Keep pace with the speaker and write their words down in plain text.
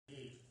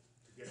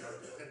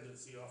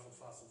dependency off of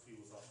fossil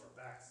fuels off our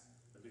backs,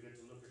 and begin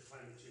to look at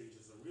climate change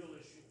as a real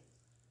issue,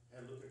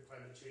 and look at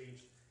climate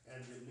change and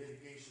the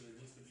mitigation that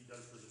needs to be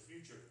done for the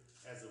future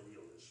as a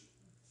real issue.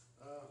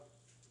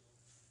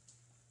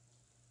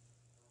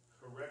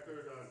 Her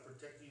record on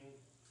protecting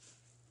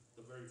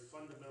the very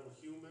fundamental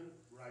human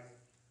right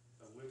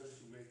of women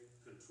to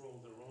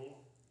control their own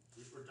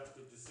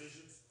reproductive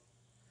decisions,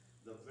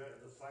 the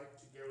fight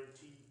to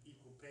guarantee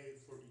equal pay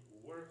for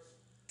equal work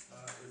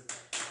is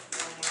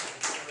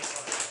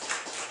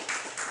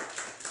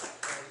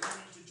we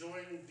need to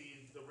join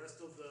the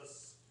rest of the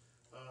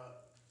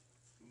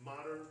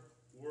modern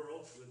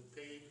world with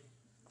paid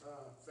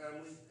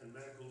family and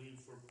medical leave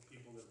for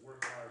people that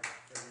work hard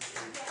every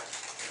day.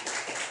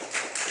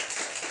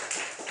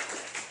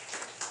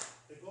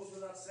 It goes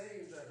without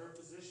saying that her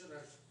position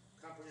on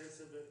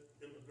comprehensive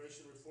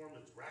immigration reform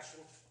is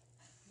rational.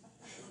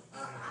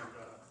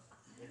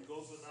 And it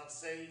goes without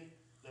saying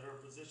that her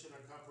position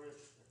on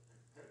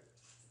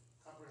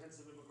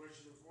comprehensive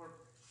immigration reform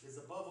is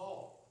above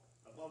all,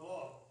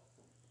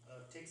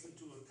 takes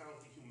into account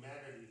the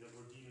humanity that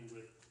we're dealing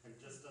with and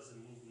just doesn't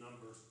move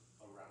numbers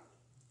around.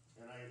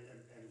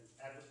 And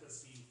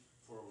advocacy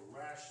for a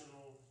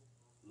rational,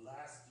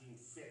 lasting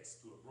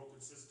fix to a broken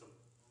system,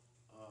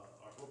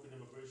 our broken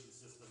immigration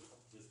system,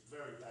 is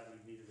very badly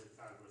needed in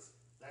Congress.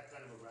 That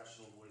kind of a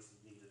rational voice is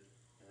needed,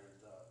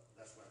 and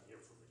that's why I'm here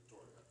for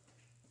Victoria.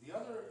 The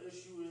other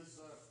issue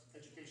is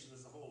education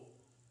as a whole,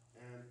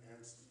 and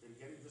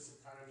getting this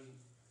economy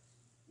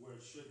where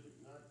it should be.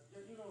 Now,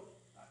 you know,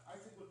 I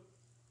think what,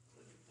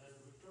 and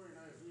Victoria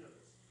and I agree on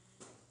this,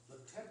 the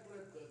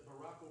template that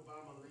Barack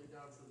Obama laid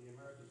down for the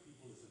American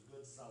people is a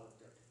good, solid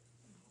template.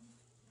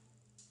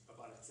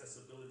 About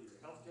accessibility to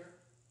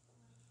healthcare,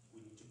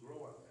 we need to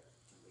grow on that,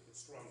 make it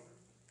stronger.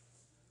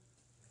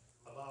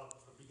 About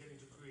beginning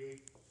to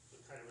create the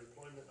kind of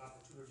employment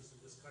opportunities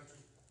in this country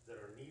that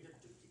are needed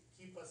to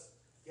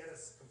get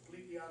us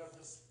completely out of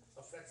this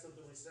effects of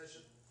the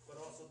recession, but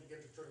also begin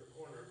to turn the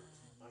corner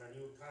on a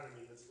new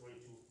economy that's going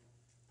to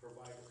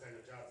provide the kind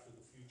of jobs for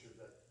the future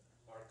that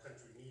our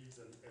country needs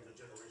and the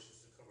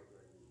generations to come are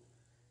going to need.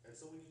 And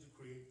so we need to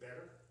create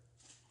better,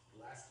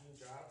 lasting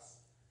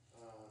jobs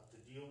to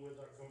deal with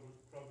our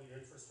crumbling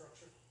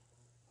infrastructure,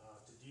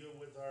 to deal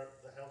with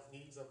the health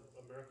needs of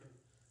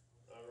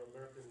our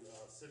American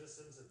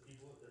citizens and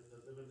people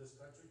that live in this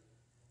country,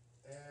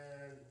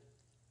 and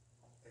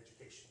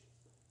education,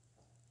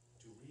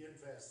 to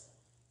reinvest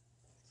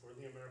for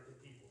the American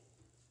people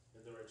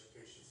in their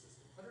education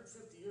system.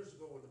 150 years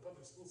ago, when the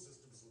public school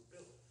systems was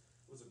built,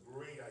 it was a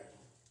great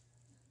idea.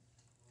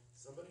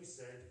 Somebody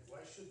said,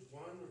 why should 1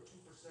 or 2%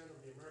 of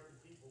the American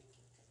people,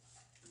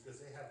 because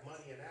they have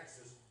money and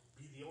access,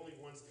 be the only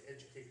ones to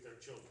educate their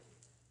children?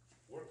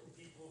 Working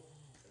people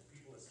and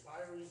people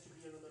aspiring to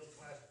be in the middle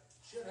class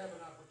should have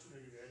an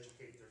opportunity to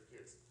educate their